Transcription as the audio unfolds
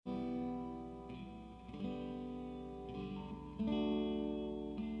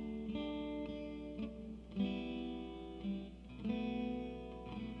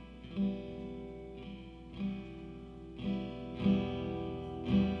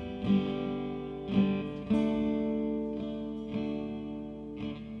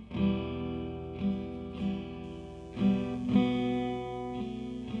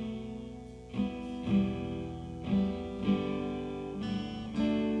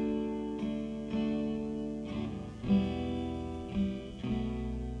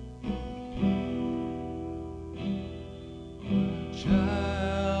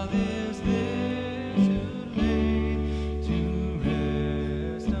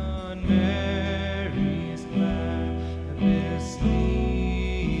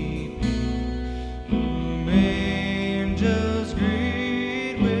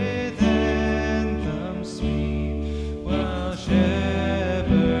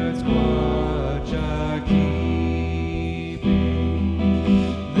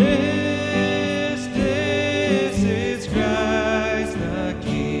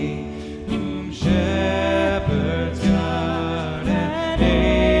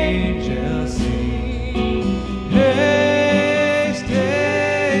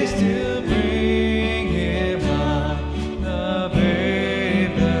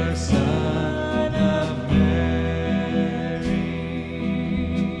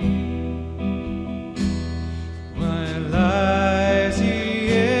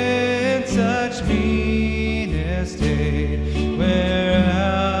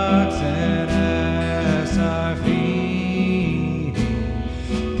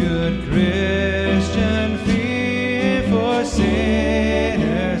Good Christian, fear for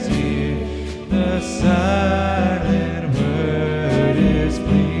sinners here. The silent word is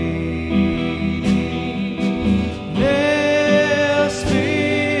pleading. Nail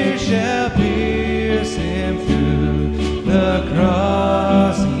spear shall pierce him through. The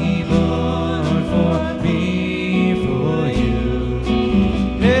cross he bore for me, for you.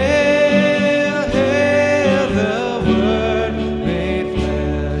 Hail, hail, the Word made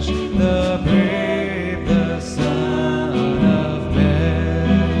flesh, the brave, the Son of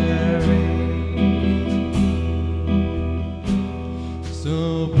Mary.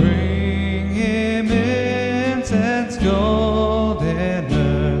 So bring him incense, gold, and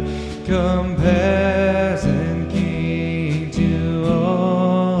myrrh. Come, peasant king, to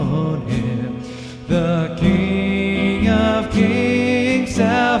own him, the King of kings.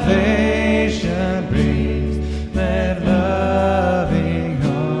 Salvation brings. Let loving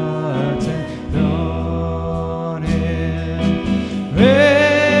hearts enthrone him.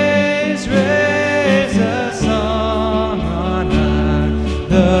 Raise, raise a song on high.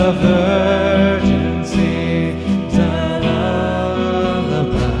 The Virgin sings a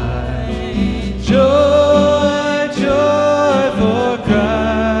lullaby. Joy, joy, for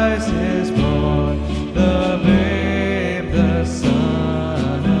Christ is born, the babe, the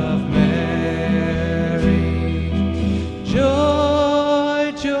Son of Mary.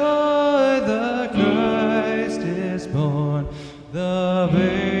 Joy, joy.